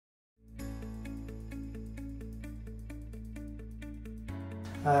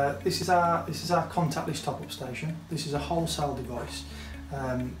This is our contactless top-up station. This is a wholesale device,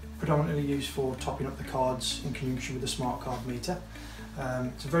 predominantly used for topping up the cards in conjunction with a smart card meter.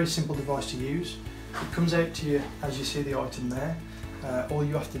 It's a very simple device to use. It comes out to you as you see the item there. All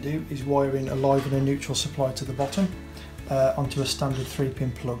you have to do is wire in a live and a neutral supply to the bottom onto a standard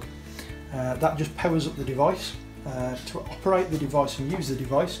 3-pin plug. That just powers up the device. To operate the device and use the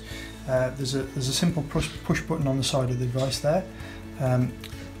device, there's a simple push button on the side of the device there.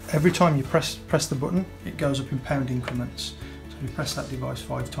 Every time you press the button, it goes up in pound increments. So if you press that device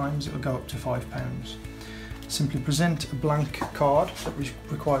 5 times, it will go up to £5. Simply present a blank card that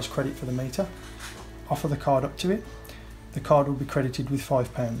requires credit for the meter. Offer the card up to it. The card will be credited with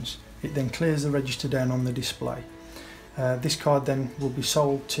 £5. It then clears the register down on the display. This card then will be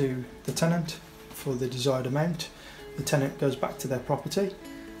sold to the tenant for the desired amount. The tenant goes back to their property,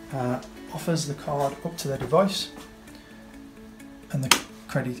 offers the card up to their device, and the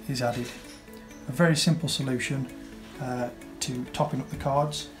credit is added. A very simple solution to topping up the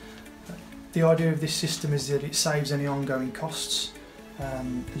cards. The idea of this system is that it saves any ongoing costs.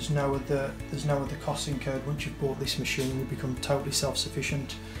 There's no other costs incurred. Once you've bought this machine, you become totally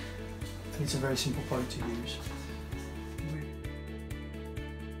self-sufficient, and it's a very simple product to use.